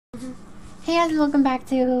Hey guys, welcome back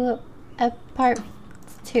to part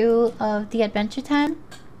 2 of the Adventure Time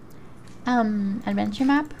adventure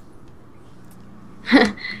map.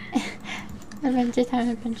 Adventure Time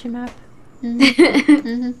adventure map.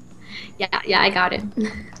 Yeah, I got it.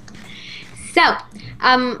 So,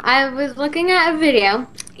 I was looking at a video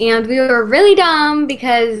and we were really dumb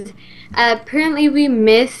because apparently we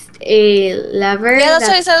missed a lever Yeah, that's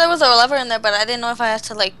why I that, said there was a lever in there, but I didn't know if I had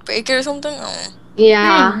to like break it or something. I did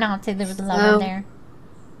yeah. not say there was a lever So, there.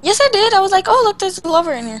 Yes, I did. I was like, oh, look, there's a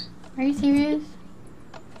lever in here. Are you serious?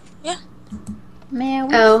 Yeah. Man,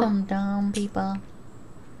 we're oh, some dumb people.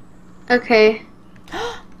 okay.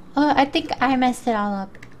 Oh, I think I messed it all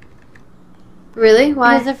up. Really? Because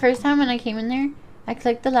Why? the first time when I came in there, I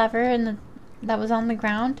clicked the lever and that was on the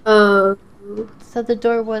ground. Oh, So the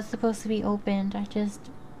door was supposed to be opened.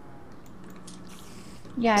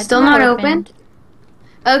 Yeah, it's still not not opened. opened?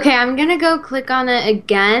 Okay, I'm gonna go click on it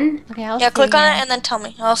again. Okay, I'll Yeah, stay click on it here. and then tell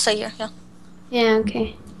me. I'll stay here. Yeah. Yeah,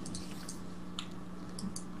 okay.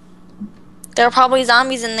 There are probably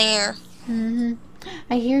zombies in there.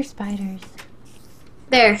 I hear spiders.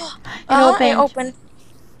 There. It It opened. opened.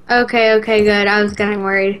 Okay, good. I was getting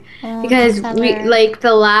worried Oh, the because cellar.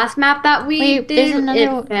 the last map that we Wait, there's did, it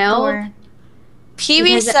another failed door. Peewee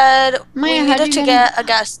because said we Maya, how'd needed you to get in? get a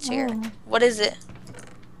guest tier. Oh, What is it?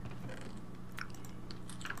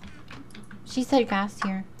 she said gas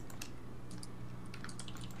here.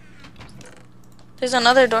 There's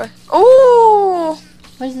another door. Ooh!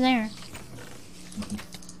 What's in there?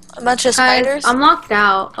 A bunch of guys, spiders. I'm locked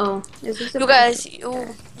out. Oh, is this a You bad guys, door?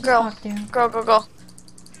 Just girl, walk through. go.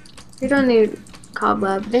 We don't need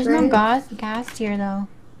cobwebs, There's no right? gas here though.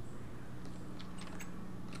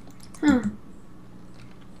 Huh.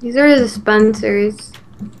 These are the dispensers.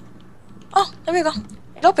 Oh, there we go.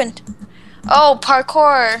 It opened. Oh,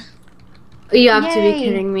 parkour. You have to be Yay!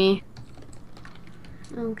 kidding me.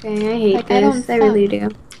 Okay, I hate Like I don't this. I really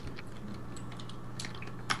suck. do.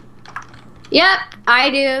 Yep, I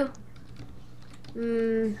do.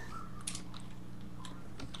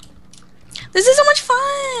 This is so much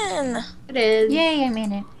fun. It is. Yay! I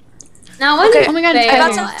made it. Now when Okay, Oh my God, I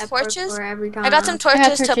got spiders. some torches. every time. I got some I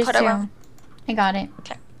got torches to torches put too. around. I got it.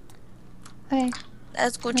 Okay. Okay.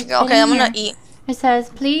 That's Gucci Let's girl. get Okay, in I'm gonna here. eat. It says,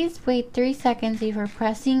 please wait 3 seconds before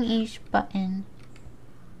pressing each button.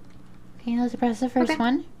 Okay, let's press the first Okay.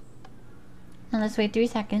 one. Now let's wait 3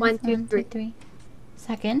 seconds. 1, 2, 1, 2, 3. 3.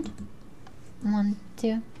 Second. 1,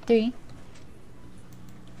 2, 3.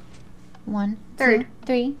 1, 2, Third.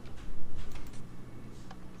 3.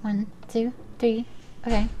 1, 2, 3.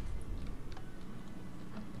 Okay.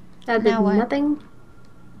 That did Now what? nothing.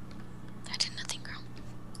 I did nothing, girl.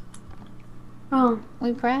 Oh,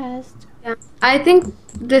 We pressed. yeah. I think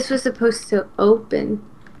this was supposed to open.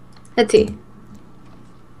 Let's see.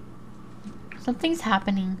 Something's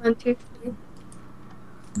happening. 1, 2, 3.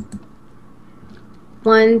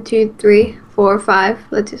 1, 2, 3, 4, 5.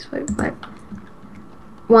 Let's just wait 5.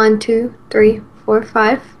 1, 2, 3, 4,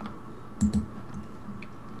 5.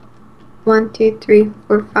 1, 2, 3,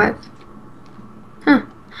 4, 5. Huh.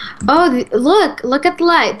 Oh, look at the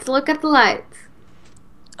lights. Look at the lights.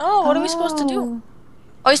 Oh, what are we supposed to do? Oh.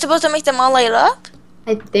 Are we supposed to make them all light up?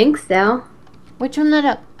 I think so. Which one lit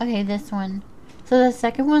up? Okay, this one. So the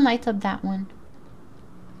second one lights up that one.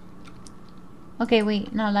 Okay,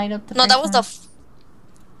 wait. No, light up the No, first that was one. the.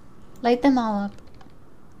 Light them all up.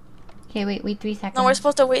 Okay, wait 3 seconds. No, we're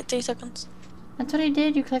supposed to wait 3 seconds. That's what I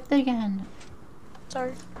did. You clicked it again.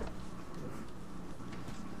 Sorry.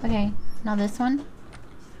 Okay, now this one.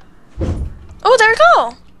 Oh, there we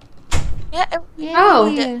go. Yeah. Yay!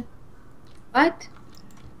 Oh. What?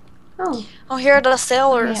 Oh. Oh, here are the Okay,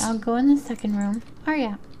 sailors. I'll go in the second room. Oh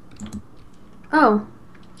yeah. Oh.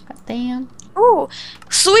 God damn. Ooh,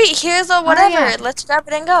 sweet. Here's a whatever. yeah. Let's grab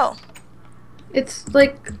it and go. It's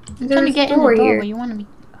like I'm trying to there's get a in the door door, here. but you want to be.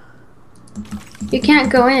 You can't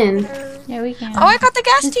go in. Yeah, we can. Oh, I got the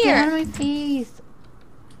gas Just get out of here. my face.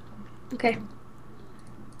 Okay.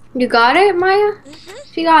 You got it, Maya?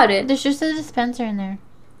 She got it. There's just a dispenser in there.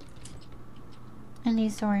 And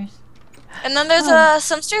these doors. And then there's Oh.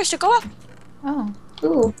 some stairs to go up. Oh,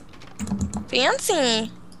 Ooh.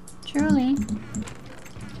 Fancy. truly.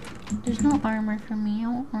 There's no armor for me. I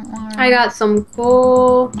don't want armor. I got some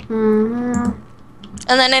coal. And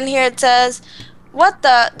then in here it says, "What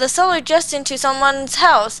the seller just into someone's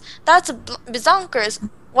house? That's bizonkers.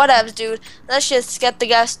 Whatevs, dude. Let's just get the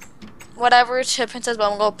guest, whatever, to Princess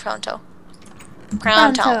Bumble pronto.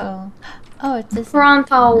 Pronto. Pronto. Oh, it's this.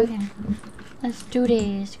 Pronto. Okay. Let's do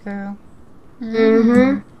this, girl.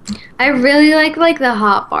 I really like the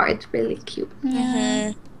hot bar. It's really cute.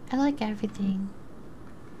 Yeah. Mhm. I like everything.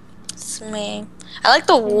 me. I like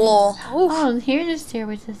the wool. Oof. Oh, here's a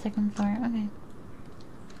stairway to the second floor. Okay.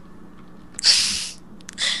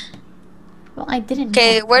 Well, I didn't.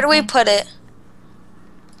 Okay, know. where do we Okay. put it?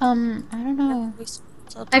 I don't know.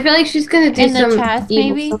 I feel like she's gonna do In the some chest,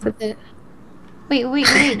 evil maybe? stuff with it.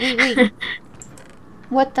 Wait.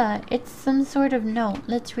 What the? It's some sort of note.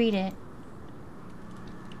 Let's read it.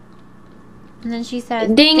 And then she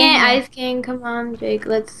says, Dang it, Ice King. Come on, Jake.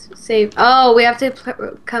 Let's save. Oh, we have to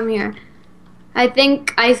come here. I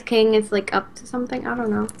think Ice King is like up to something. I don't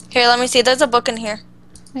know. Here, let me see. There's a book in here.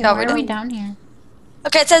 Wait, No, why we are we don't. down here?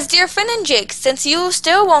 Okay, it says, Dear Finn and Jake, since you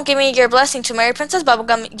still won't give me your blessing to marry Princess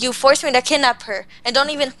Bubblegum, you forced me to kidnap her, and don't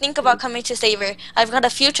even think about coming to save her. I've got a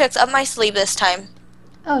few tricks up my sleeve this time.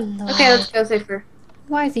 Oh, Lord. Okay, let's go save her.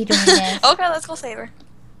 Why is he doing this? Okay, let's go save her.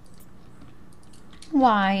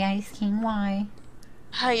 Why, Ice King? Why?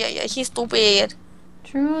 Yeah, he's stupid.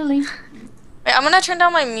 Truly. Wait, I'm gonna turn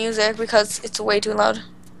down my music because it's way too loud.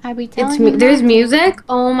 I be telling him There's not to. music?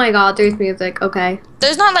 Oh my god, there's music. Okay.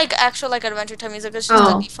 There's not like actual like Adventure Time music, it's just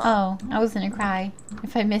Oh. a default. Oh, I was gonna cry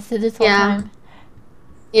if I missed it this whole Yeah. time.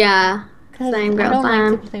 Yeah. Because Same I girl, don't like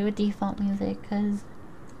same. to play with default music, because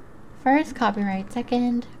first, copyright.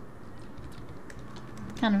 Second,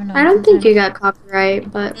 kind of annoying. I don't think sometimes. you got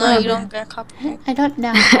copyright, but No, whatever. you don't get copyright. I don't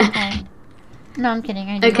know. Okay. No, I'm kidding.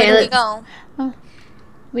 I do. Okay, Where do we let's- go?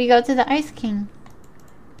 We go to the Ice King.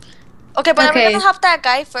 Okay, but are we Okay. gonna help that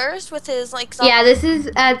guy first with his like Yeah, this is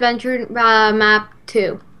Adventure Map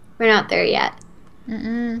 2. We're not there yet.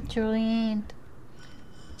 Truly ain't.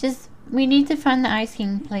 Just, we need to find the Ice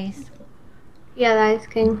King place. Yeah, the Ice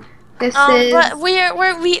King. This is... But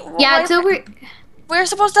Yeah, so we're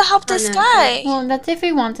supposed to help this no, guy. Well, that's if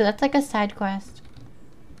we want to. That's like a side quest.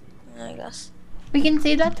 I guess. We can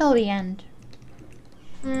save that till the end.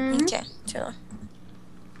 Mhm. Okay, sure.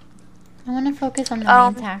 I want to focus on the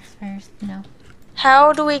main task first, you know.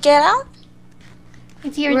 How do we get out?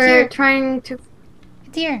 It's here, it's We're here. trying to...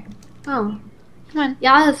 It's here. Oh. Come on.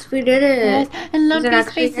 Yes, we did it. Yes. And Is it Lumpy's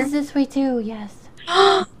actually face here? is this way too, yes.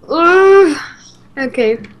 Ooh.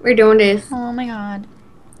 Okay, we're doing this. Oh my god.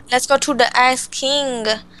 Let's go to the Ice King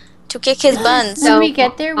to kick his buns. When So we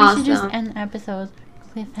get there, we should just awesome. end the episode.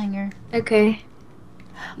 Cliffhanger. Okay.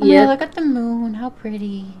 Oh my god, look at the moon. How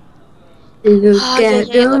pretty. Look Oh, yeah, at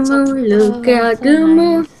yeah, it the looks so moon, look Oh, at so the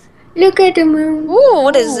moon, nice. look at the moon. Ooh,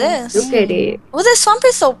 what is Oh, this? Look at it. Oh, this swamp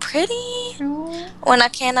is so pretty. True. When I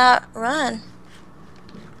cannot run.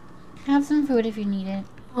 Have some food if you need it.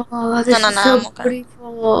 Oh, this No, is I'm so okay.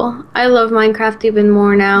 beautiful. I love Minecraft even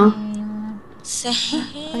more now. Same. Same.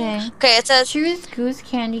 Okay. Okay, it says Choose Goose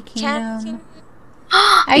Candy Kingdom. King.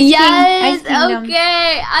 Yes, Ice Kingdom.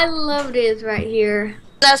 okay. I love this right here.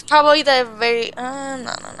 That's probably the very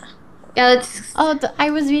no. Yeah, let's... Oh,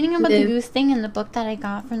 I was reading about the Live. goose thing in the book that I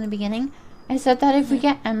got from the beginning. I said that if we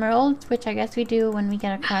get emeralds, which I guess we do when we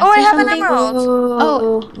get a quest Oh, I or have an something. emerald.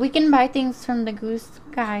 Oh, we can buy things from the goose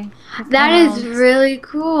guy. with That is emeralds. really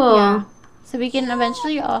cool. Yeah. So we can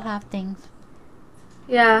eventually all have things.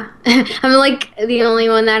 Yeah. I'm like the only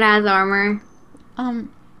one that has armor.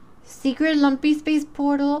 Secret Lumpy Space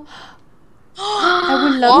Portal. I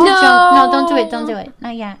would love to No. jump. No, don't do it. Don't do it.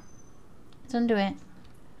 Not yet. Don't do it.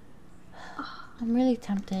 I'm really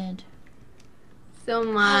tempted. So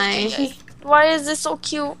my... Just Why is this so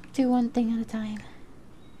cute? do one thing at a time.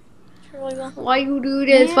 Why you do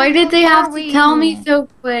this? Man, Why did they how have far to were tell you? me so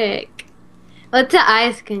quick? Let's the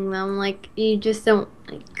Ice Kingdom. Like, you just don't,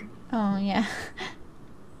 like... Oh, yeah.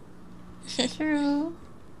 True.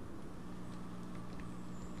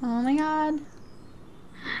 Oh my god.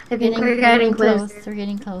 I think we're getting close. close. We're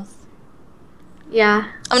getting close.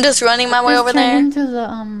 Yeah. I'm just running my way Just over turn there. into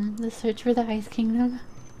the search for the Ice Kingdom.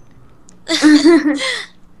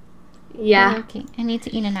 Yeah. Okay, I need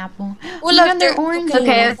to eat an apple. Oh, Oh my look, god, they're they're- oranges.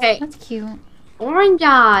 okay. That's cute.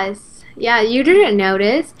 Oranges. Yeah, you didn't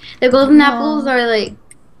notice. The golden No. apples are like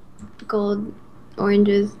gold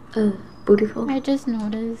oranges. Beautiful. I just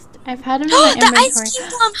noticed. I've had them in my The inventory. Ice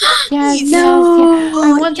Kingdom. Yes, No. yes.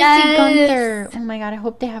 I want to see Yes. Gunther. Oh my god, I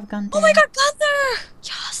hope they have Gunther. Oh my god, Gunther!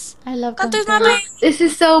 Yes. I love Gunther's Gunther. my baby. This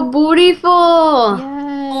is so beautiful.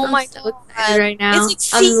 Yes. Oh my I'm so god. excited right now.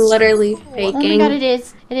 It's like I'm literally see-through. faking. Oh my god, it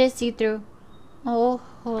is. It is see-through. Oh,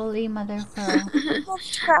 holy mother of pearl. Oh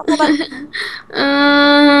crap, hold on.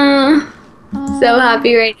 Oh. So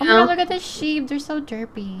happy right Oh my now. god, look at the sheep. They're so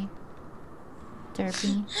derpy.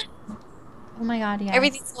 Derpy. Oh my god, yeah.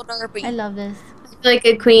 Everything's so derpy. I love this. I feel like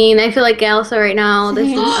a queen. I feel like Elsa right now. This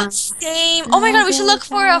is, Same. Oh my god, we should look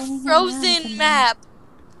for a frozen map.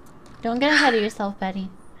 Don't get ahead of yourself, Betty.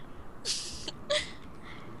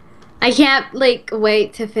 I can't like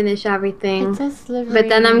wait to finish everything. It's so slippery. But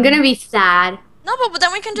then I'm gonna be sad. No, but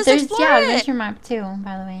then we can just There's explore it. Adventure Map too,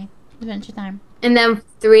 by the way. Adventure Time. And then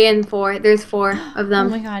 3 and 4. There's 4 of Oh them.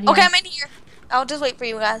 my god, Okay, yes. I'm in here. I'll just wait for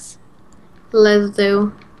you guys. Let's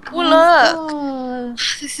do. Oh, look. Oh,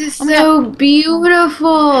 This is Oh my so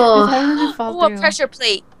beautiful. It's hard to fall Oh, a through. pressure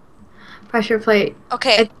plate. Pressure plate.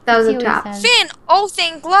 Okay. That was Let's a see what it trap. says. Finn, oh,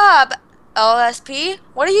 thank Glob. LSP,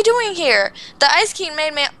 what are you doing here? The Ice King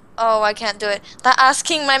made me... Oh, I can't do it. The Ice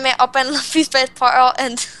King made me open Luffy's bed portal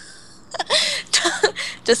and...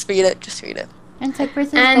 Just read it. Just read it. And took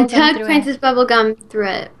Princess And Bubblegum took through Princess Bubblegum through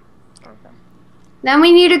it. Okay. Then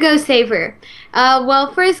we need to go save her.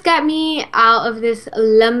 Well, first get me out of this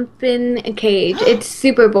lumpin' cage. It's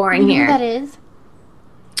super boring You know here. who that is?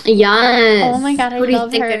 Yes. Oh my god, I Who do you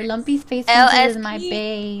love think her. it is? Lumpy Space Princess is LSP. my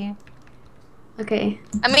bae. Okay.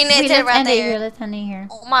 I mean, Wait, it's let's right end it here. there. Let's end it here.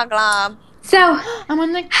 Oh my Glob. So, I'm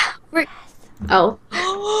on the... oh.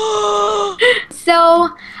 So,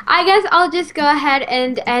 I guess I'll just go ahead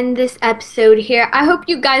and end this episode here. I hope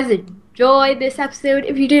you guys enjoyed this episode.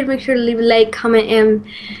 If you did, make sure to leave a like, comment, and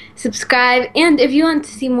subscribe. And if you want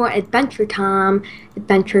to see more Adventure Time,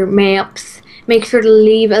 Adventure Maps, make sure to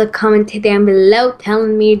leave a comment down below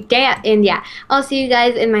telling me that. And yeah, I'll see you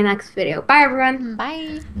guys in my next video. Bye, everyone.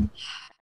 Bye.